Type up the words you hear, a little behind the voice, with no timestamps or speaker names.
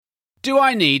Do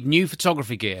I need new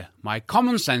photography gear? My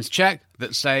common sense check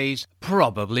that says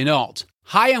probably not.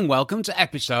 Hi and welcome to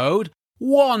episode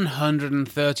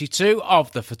 132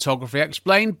 of the Photography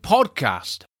Explained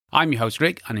podcast. I'm your host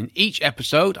Rick, and in each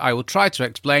episode I will try to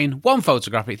explain one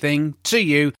photographic thing to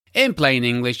you in plain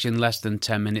English in less than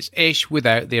 10 minutes-ish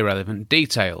without the irrelevant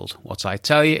details. What I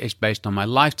tell you is based on my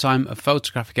lifetime of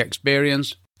photographic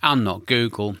experience and not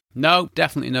Google. No,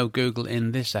 definitely no Google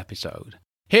in this episode.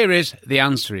 Here is the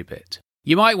answery bit.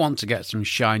 You might want to get some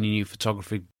shiny new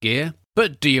photography gear,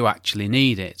 but do you actually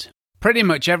need it? Pretty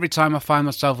much every time I find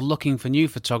myself looking for new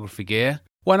photography gear,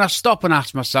 when I stop and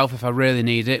ask myself if I really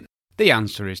need it, the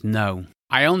answer is no.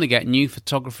 I only get new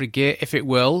photography gear if it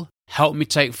will help me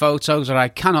take photos that I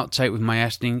cannot take with my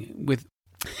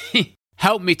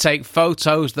help me take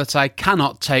photos that I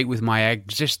cannot take with my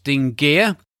existing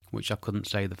gear, which I couldn't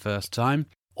say the first time,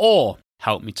 or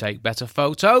help me take better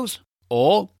photos,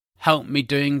 or help me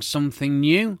doing something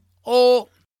new, or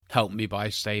help me by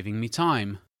saving me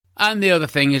time. And the other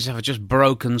thing is if I've just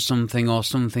broken something or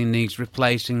something needs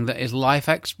replacing that is life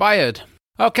expired.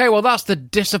 Okay, well that's the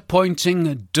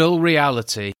disappointing, dull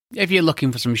reality. If you're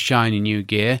looking for some shiny new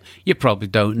gear, you probably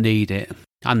don't need it.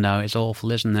 I know, it's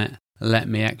awful, isn't it? Let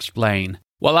me explain.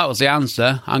 Well, that was the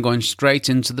answer. I'm going straight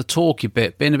into the talky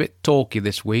bit. Been a bit talky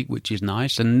this week, which is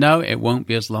nice. And no, it won't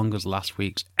be as long as last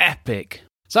week's epic.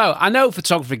 So, I know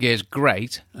photography gear is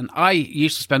great, and I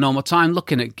used to spend all my time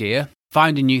looking at gear,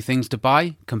 finding new things to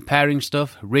buy, comparing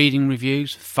stuff, reading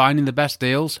reviews, finding the best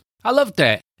deals. I loved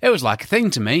it. It was like a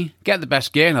thing to me. Get the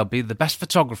best gear and I'll be the best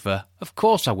photographer. Of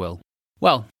course I will.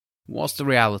 Well, what's the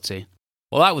reality?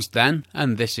 Well, that was then,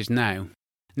 and this is now.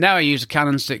 Now I use a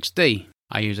Canon 6D.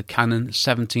 I use a Canon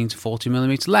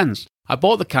 17-40mm lens. I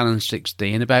bought the Canon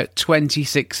 6D in about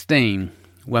 2016,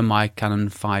 when my Canon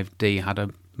 5D had a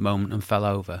moment and fell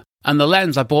over. And the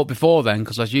lens I bought before then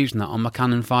because I was using that on my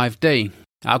Canon 5D.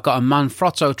 I've got a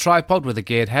Manfrotto tripod with a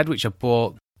geared head which I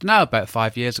bought now about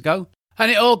 5 years ago. And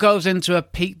it all goes into a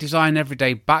Peak Design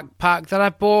everyday backpack that I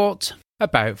bought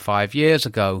about 5 years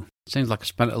ago. Seems like I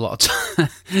spent a lot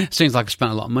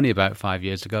of money about 5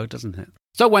 years ago, doesn't it?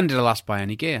 So when did I last buy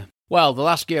any gear? Well, the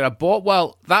last gear I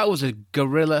bought, that was a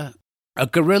Gorilla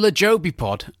Joby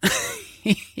pod.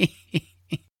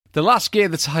 The last gear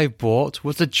that I bought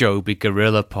was the Joby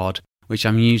Gorilla Pod, which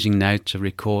I'm using now to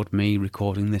record me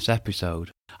recording this episode.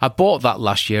 I bought that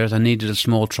last year as I needed a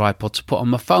small tripod to put on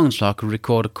my phone so I could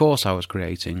record a course I was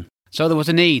creating. So there was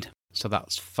a need, so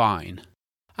that's fine.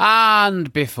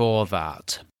 And before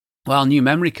that, well, new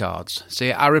memory cards.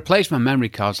 See, I replace my memory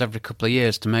cards every couple of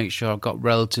years to make sure I've got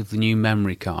relatively new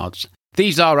memory cards.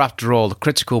 These are, after all, the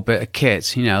critical bit of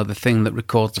kit, the thing that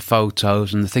records the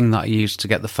photos and the thing that I use to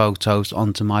get the photos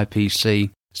onto my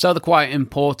PC. So they're quite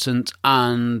important,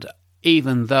 and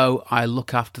even though I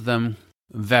look after them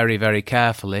very, very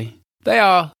carefully, they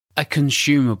are a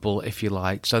consumable, if you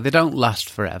like, so they don't last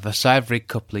forever. So every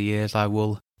couple of years I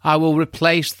will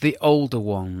replace the older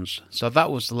ones. So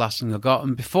that was the last thing I got.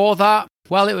 And before that,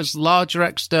 well, it was larger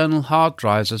external hard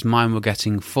drives as mine were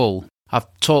getting full. I've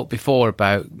talked before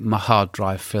about my hard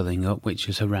drive filling up, which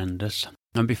is horrendous.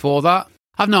 And before that,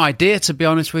 I've no idea, to be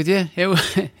honest with you.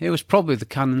 It was probably the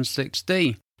Canon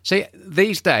 6D. See,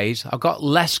 these days, I've got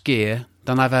less gear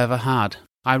than I've ever had.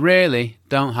 I really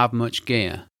don't have much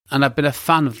gear. And I've been a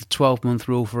fan of the 12-month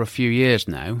rule for a few years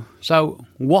now. So,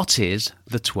 what is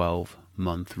the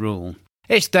 12-month rule?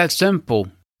 It's dead simple.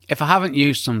 If I haven't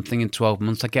used something in 12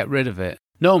 months, I get rid of it.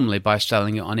 Normally by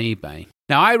selling it on eBay.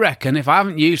 Now, I reckon if I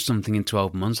haven't used something in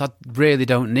 12 months, I really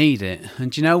don't need it.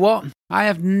 And do you know what? I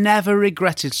have never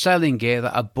regretted selling gear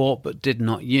that I bought but did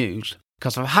not use.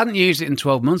 Because if I hadn't used it in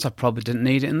 12 months, I probably didn't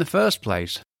need it in the first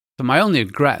place. So my only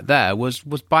regret there was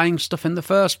buying stuff in the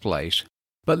first place.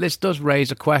 But this does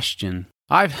raise a question.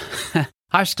 I've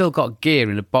still got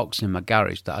gear in a box in my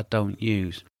garage that I don't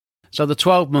use. So the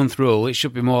 12-month rule, it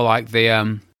should be more like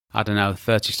the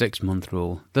 36-month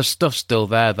rule. There's stuff still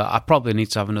there that I probably need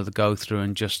to have another go through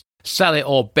and just sell it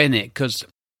or bin it, because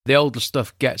the older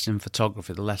stuff gets in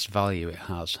photography, the less value it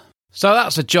has. So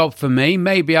that's a job for me.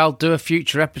 Maybe I'll do a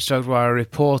future episode where I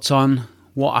report on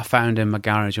what I found in my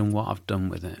garage and what I've done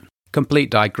with it.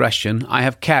 Complete digression, I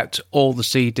have kept all the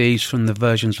CDs from the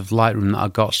versions of Lightroom that I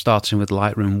got starting with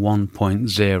Lightroom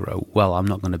 1.0. Well, I'm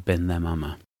not going to bin them, am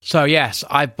I? So yes,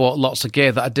 I bought lots of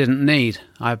gear that I didn't need.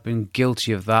 I've been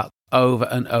guilty of that over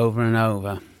and over and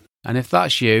over. And if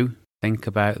that's you, think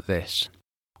about this.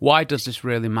 Why does this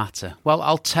really matter? Well,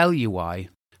 I'll tell you why.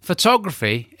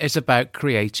 Photography is about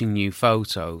creating new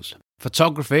photos.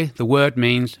 Photography, the word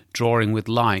means drawing with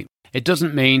light. It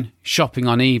doesn't mean shopping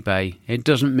on eBay. It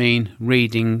doesn't mean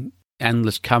reading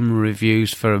endless camera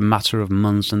reviews for a matter of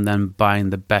months and then buying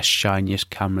the best, shiniest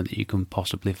camera that you can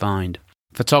possibly find.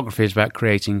 Photography is about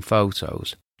creating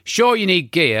photos. Sure, you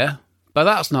need gear, but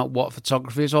that's not what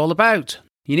photography is all about.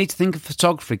 You need to think of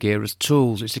photography gear as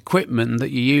tools. It's equipment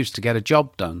that you use to get a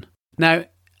job done. Now,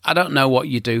 I don't know what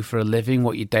you do for a living,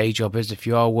 what your day job is if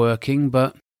you are working,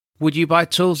 but would you buy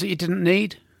tools that you didn't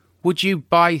need? Would you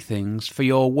buy things for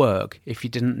your work if you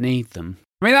didn't need them?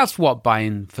 I mean, that's what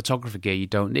buying photography gear you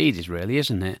don't need is really,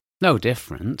 isn't it? No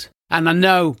different. And I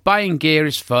know buying gear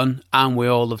is fun and we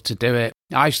all love to do it.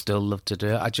 I still love to do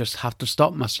it. I just have to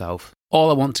stop myself. All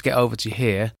I want to get over to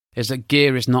here is that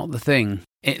gear is not the thing.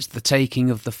 It's the taking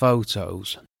of the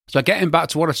photos. So getting back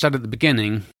to what I said at the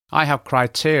beginning, I have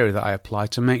criteria that I apply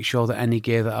to make sure that any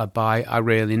gear that I buy, I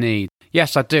really need.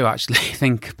 Yes, I do actually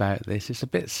think about this. It's a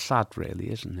bit sad,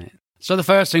 really, isn't it? So the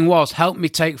first thing was, help me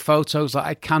take photos that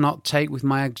I cannot take with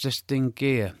my existing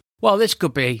gear. Well, this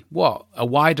could be, a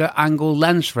wider angle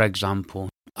lens, for example.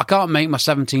 I can't make my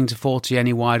 17-40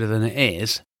 any wider than it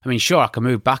is. I mean, sure, I can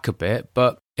move back a bit,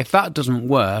 but if that doesn't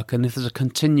work, and if there's a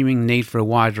continuing need for a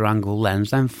wider angle lens,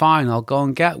 then fine, I'll go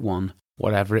and get one.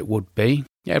 Whatever it would be.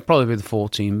 Yeah, it'd probably be the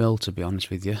 14mm, to be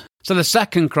honest with you. So the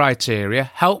second criteria,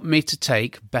 help me to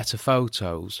take better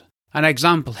photos. An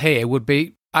example here would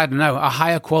be, a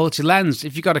higher quality lens.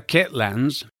 If you've got a kit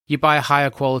lens, you buy a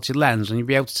higher quality lens and you'll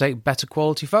be able to take better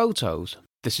quality photos.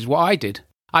 This is what I did.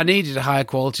 I needed a higher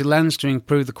quality lens to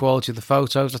improve the quality of the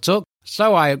photos I took,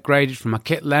 so I upgraded from my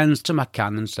kit lens to my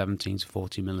Canon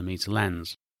 17-40mm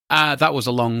lens. That was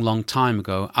a long, long time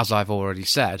ago, as I've already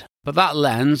said. But that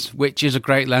lens, which is a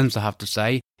great lens I have to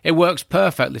say, it works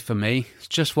perfectly for me. It's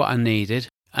just what I needed.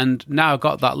 And now I've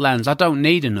got that lens, I don't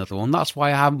need another one. That's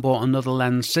why I haven't bought another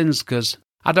lens since, because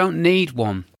I don't need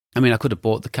one. I mean, I could have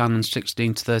bought the Canon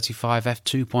 16-35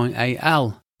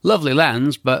 f2.8L. Lovely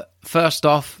lens, but first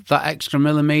off, that extra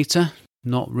millimetre,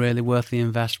 not really worth the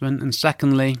investment. And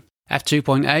secondly,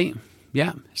 f2.8,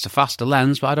 yeah, it's a faster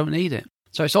lens, but I don't need it.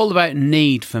 So it's all about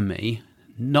need for me,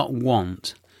 not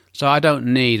want. So I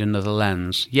don't need another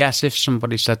lens. Yes, if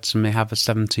somebody said to me, have a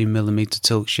 17mm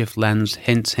tilt shift lens,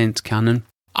 hint, hint, Canon,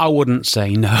 I wouldn't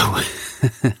say no.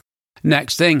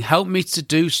 Next thing, help me to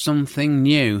do something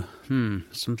new.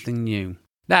 Something new.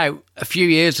 Now, a few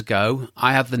years ago,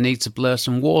 I had the need to blur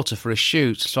some water for a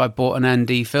shoot, so I bought an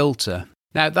ND filter.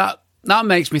 Now, that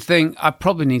makes me think I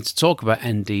probably need to talk about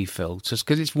ND filters,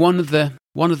 because it's one of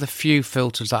the few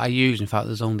filters that I use. In fact,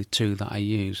 there's only two that I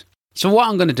use. So what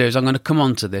I'm going to do is I'm going to come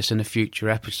on to this in a future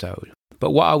episode.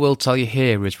 But what I will tell you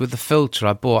here is with the filter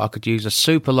I bought, I could use a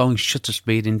super long shutter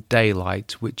speed in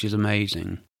daylight, which is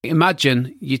amazing.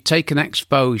 Imagine you take an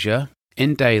exposure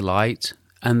in daylight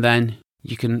and then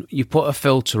you put a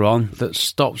filter on that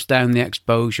stops down the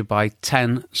exposure by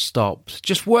 10 stops.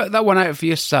 Just work that one out for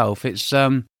yourself. It's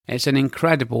an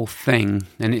incredible thing,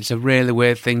 and it's a really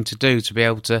weird thing to do, to be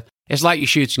able to... It's like you're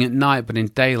shooting at night, but in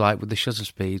daylight with the shutter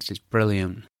speeds. It's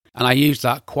brilliant. And I use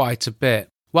that quite a bit.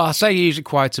 Well, I say use it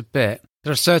quite a bit.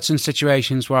 There are certain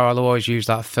situations where I'll always use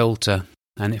that filter,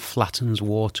 and it flattens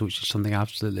water, which is something I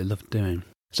absolutely love doing.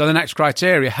 So the next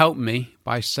criteria, help me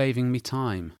by saving me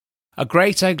time. A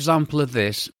great example of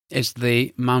this is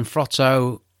the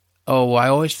Manfrotto... Oh, I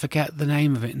always forget the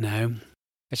name of it now.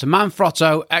 It's a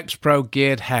Manfrotto X-Pro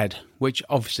geared head, which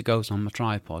obviously goes on my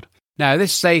tripod. Now,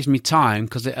 this saves me time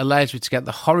because it allows me to get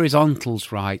the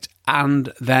horizontals right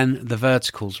and then the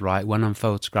verticals right when I'm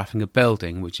photographing a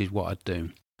building, which is what I do.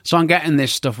 So I'm getting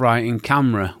this stuff right in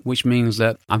camera, which means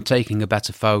that I'm taking a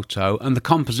better photo and the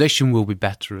composition will be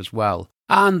better as well.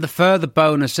 And the further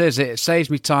bonus is it saves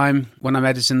me time when I'm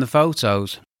editing the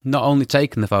photos. Not only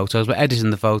taking the photos, but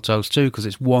editing the photos too, because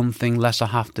it's one thing less I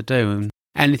have to do. And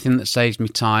anything that saves me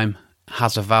time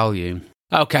has a value.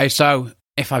 Okay, so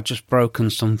if I've just broken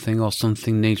something or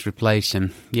something needs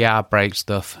replacing, yeah, I break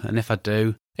stuff. And if I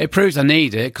do, it proves I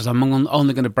need it, because I'm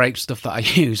only going to break stuff that I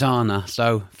use, aren't I?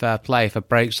 So fair play, if I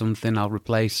break something, I'll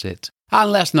replace it.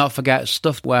 And let's not forget,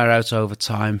 stuff wear out over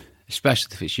time,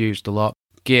 especially if it's used a lot.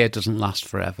 Gear doesn't last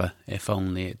forever, if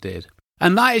only it did.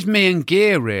 And that is me and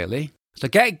gear, really. So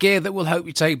get gear that will help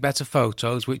you take better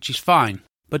photos, which is fine.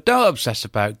 But don't obsess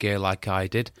about gear like I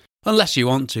did. Unless you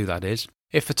want to, that is.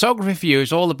 If photography for you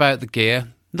is all about the gear,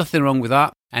 nothing wrong with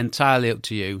that, entirely up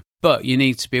to you. But you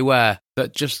need to be aware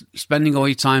that just spending all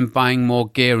your time buying more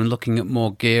gear and looking at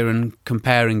more gear and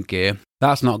comparing gear,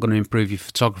 that's not going to improve your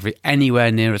photography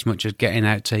anywhere near as much as getting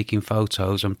out taking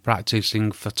photos and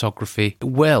practicing photography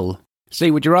will. See,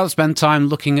 would you rather spend time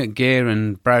looking at gear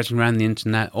and browsing around the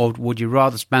internet, or would you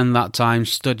rather spend that time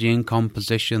studying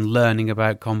composition, learning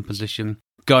about composition,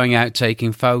 going out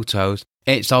taking photos,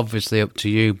 it's obviously up to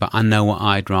you, but I know what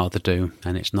I'd rather do,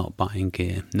 and it's not buying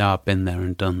gear. No, I've been there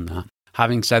and done that.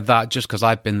 Having said that, just because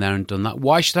I've been there and done that,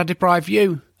 why should I deprive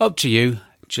you? Up to you.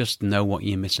 Just know what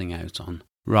you're missing out on.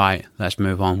 Right, let's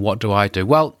move on. What do I do?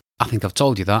 Well, I think I've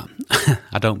told you that.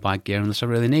 I don't buy gear unless I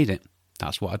really need it.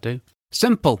 That's what I do.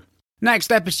 Simple.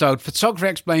 Next episode, Photography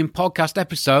Explained podcast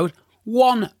episode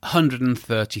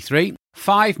 133.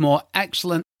 5 more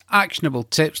excellent, actionable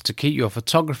tips to keep your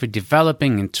photography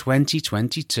developing in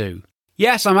 2022.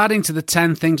 Yes, I'm adding to the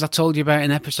 10 things I told you about in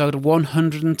episode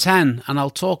 110, and I'll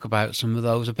talk about some of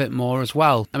those a bit more as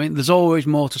well. I mean, there's always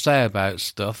more to say about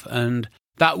stuff, and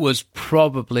that was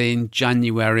probably in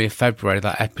January or February,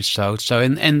 that episode. So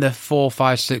in the 4,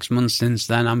 5, 6 months since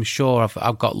then, I'm sure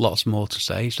I've got lots more to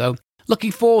say. So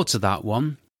looking forward to that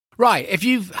one. Right, if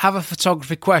you have a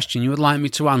photography question you would like me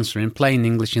to answer in plain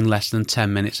English in less than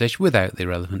 10 minutes-ish without the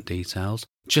irrelevant details,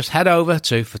 just head over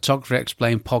to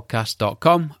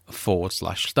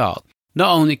photographyexplainedpodcast.com/start.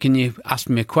 Not only can you ask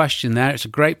me a question there, it's a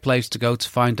great place to go to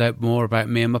find out more about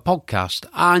me and my podcast,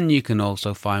 and you can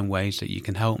also find ways that you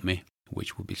can help me,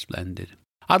 which would be splendid.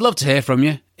 I'd love to hear from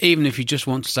you. Even if you just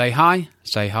want to say hi,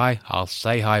 I'll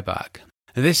say hi back.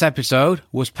 This episode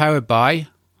was powered by,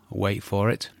 wait for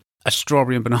it, a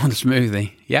strawberry and banana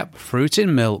smoothie. Yep, fruit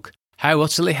in milk. How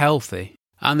utterly healthy.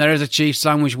 And there is a cheese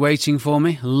sandwich waiting for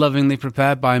me, lovingly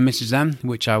prepared by Mrs. M,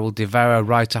 which I will devour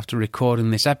right after recording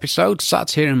this episode,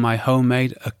 sat here in my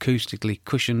homemade, acoustically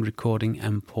cushioned recording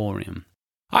emporium.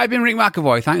 I've been Rick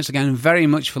McAvoy. Thanks again very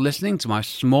much for listening to my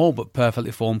small but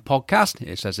perfectly formed podcast,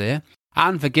 it says here,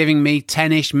 and for giving me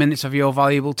 10-ish minutes of your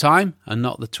valuable time, and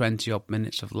not the 20-odd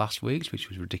minutes of last week's, which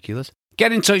was ridiculous.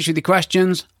 Get in touch with your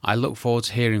questions. I look forward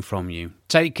to hearing from you.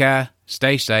 Take care,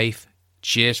 stay safe.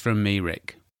 Cheers from me,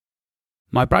 Rick.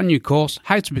 My brand new course,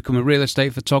 How to Become a Real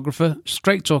Estate Photographer,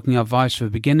 straight talking advice for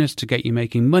beginners to get you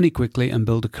making money quickly and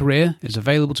build a career, is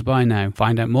available to buy now.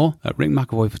 Find out more at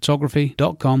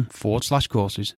rickmcavoyphotography.com/courses.